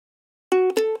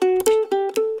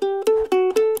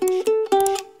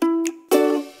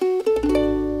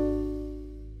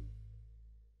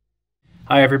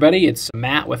Hi everybody, it's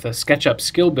Matt with a SketchUp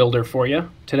Skill Builder for you.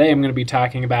 Today I'm going to be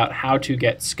talking about how to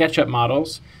get SketchUp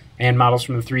models and models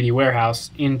from the 3D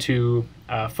warehouse into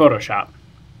Photoshop.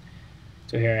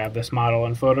 So here I have this model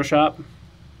in Photoshop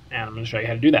and I'm going to show you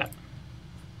how to do that.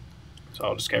 So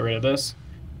I'll just get rid of this.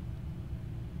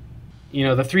 You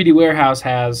know, the 3D warehouse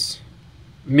has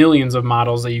millions of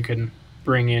models that you can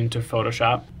bring into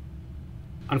Photoshop.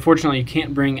 Unfortunately, you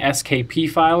can't bring SKP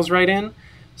files right in.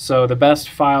 So the best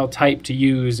file type to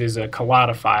use is a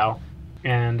collada file.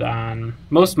 And on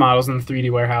most models in the 3D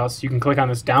warehouse, you can click on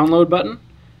this download button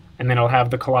and then it'll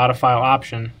have the collada file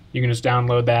option. You can just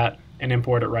download that and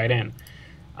import it right in.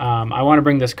 I want to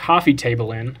bring this coffee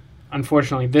table in.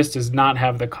 Unfortunately, this does not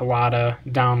have the collada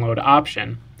download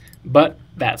option, but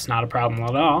that's not a problem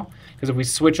at all, because if we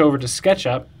switch over to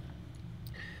SketchUp,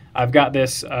 I've got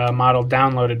this model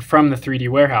downloaded from the 3D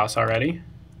warehouse already,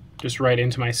 just right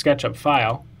into my SketchUp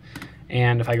file.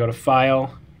 And if I go to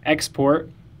File, Export,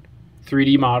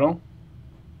 3D Model,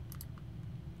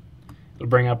 it'll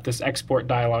bring up this export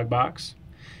dialog box.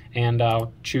 And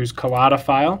I'll choose Collada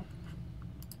File,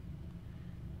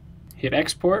 hit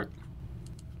Export,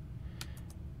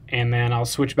 and then I'll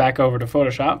switch back over to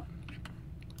Photoshop,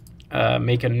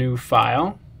 make a new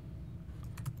file.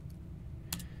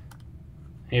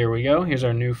 Here we go, here's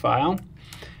our new file.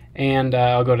 And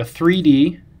I'll go to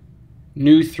 3D,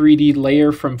 New 3D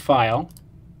Layer from File.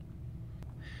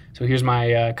 So here's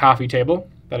my coffee table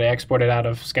that I exported out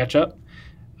of SketchUp.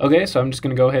 Okay, so I'm just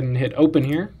going to go ahead and hit Open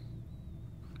here,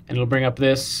 and it'll bring up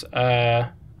this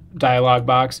dialog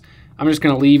box. I'm just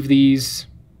going to leave these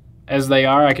as they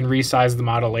are. I can resize the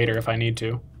model later if I need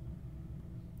to.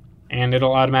 And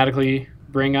it'll automatically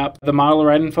bring up the model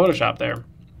right in Photoshop there.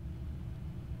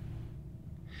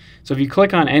 So if you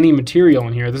click on any material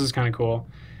in here, this is kind of cool.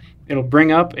 It'll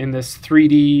bring up in this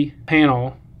 3D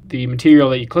panel the material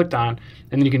that you clicked on,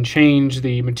 and then you can change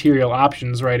the material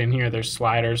options right in here. There's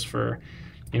sliders for,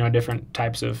 you know, different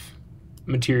types of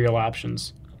material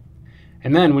options.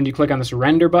 And then when you click on this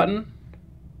render button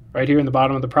right here in the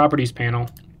bottom of the properties panel,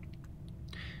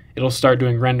 it'll start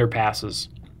doing render passes.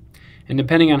 And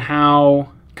depending on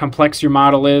how complex your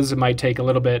model is, it might take a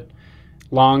little bit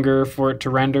longer for it to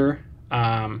render.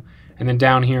 And then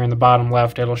down here in the bottom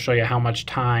left, it'll show you how much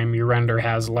time your render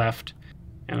has left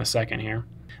in a second here.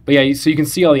 But yeah, so you can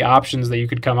see all the options that you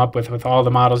could come up with all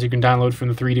the models you can download from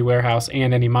the 3D warehouse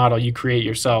and any model you create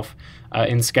yourself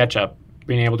in SketchUp,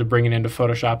 being able to bring it into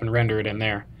Photoshop and render it in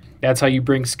there. That's how you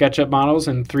bring SketchUp models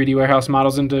and 3D warehouse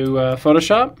models into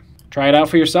Photoshop. Try it out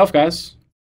for yourself, guys.